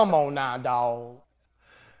Come on now, dog.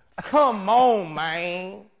 Come on,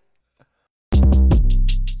 man.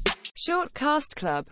 Short Cast Club